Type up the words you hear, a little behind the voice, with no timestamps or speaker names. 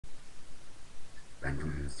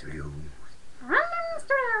Random Studios. Random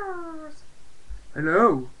Studios.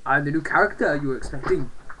 Hello, I'm the new character you were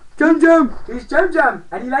expecting. Jam Jam! He's Jam Jam,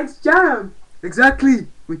 and he likes jam. Exactly!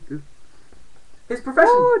 With the... His profession.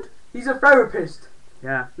 What? He's a therapist.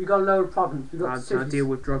 Yeah, We got a load of problems. We got I'm trying to cities. deal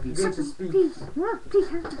with druggies. Begin to speak. Please, please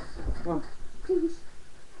help us. What? Please,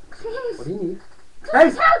 please. What do you need?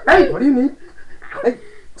 Please help me. Hey, what do you need? Hey,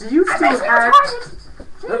 do you I'm still missing have?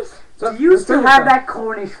 the toilet. Please. Do you still have that? that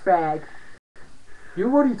Cornish fag?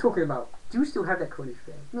 What are you talking about? Do you still have that Cornish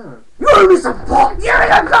fag? No. You owe me some pot! Give me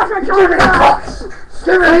the pot! Give me the pot!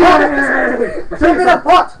 Give me the pot! Give me the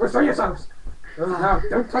pot! Restrain yourselves! Now,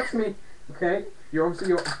 don't touch me, okay? You're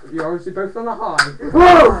obviously both on a high.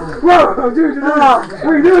 Whoa! Whoa! Dude, what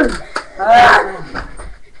are you doing?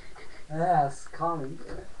 Yes, calming.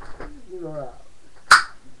 You are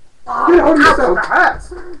out. Get hold of yourself!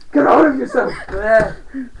 Get hold of yourself!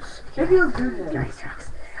 It feels good then.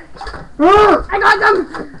 I got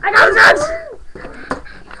them! I got them!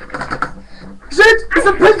 Shit! It's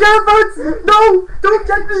a pink elephant! No! Don't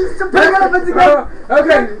get me! It's a pink elephant again!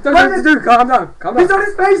 Okay, don't know what to do. Calm down. Calm down. He's on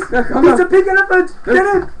his face! calm He's down. a pink elephant! Get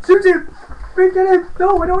him! Shoot him! Quick, get him!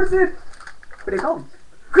 No, I don't want to see it! But it's on.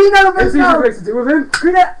 Green elephant! It's easy ways to deal with him.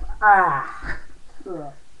 Green elephant! Ah!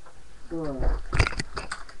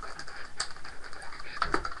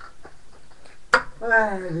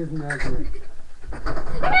 It is magic.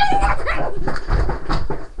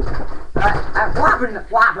 What happened?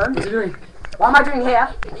 What happened? What are you doing? What am I doing here?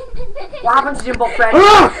 What happened to Jimbo friend?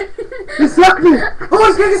 Ah! You slapped me! Oh,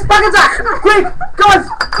 he's getting his back attack! Quick! Guys!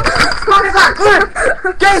 Back attack!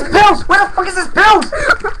 Quick! Get his pills! Where the fuck is his pills?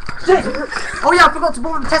 Shit! Oh yeah, I forgot to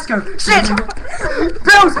buy them Tesco. Shit!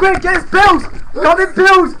 Pills! Quick! Get his pills! Got his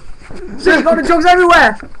pills! Shit, he got the drugs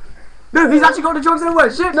everywhere! No, he's actually got the drugs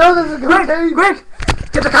everywhere! Shit! No, there's a Quick! cocaine! Quick!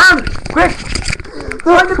 Get the can! Quick!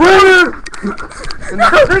 Find the Where?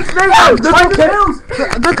 Quick, find the pills!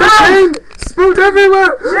 The cocaine! Spilled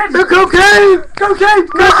everywhere! Shit! The cocaine! Cocaine!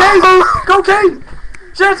 Cocaine! Cocaine!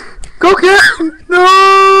 Shit! Cocaine!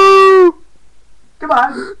 No! Come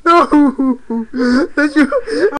on! No! That you...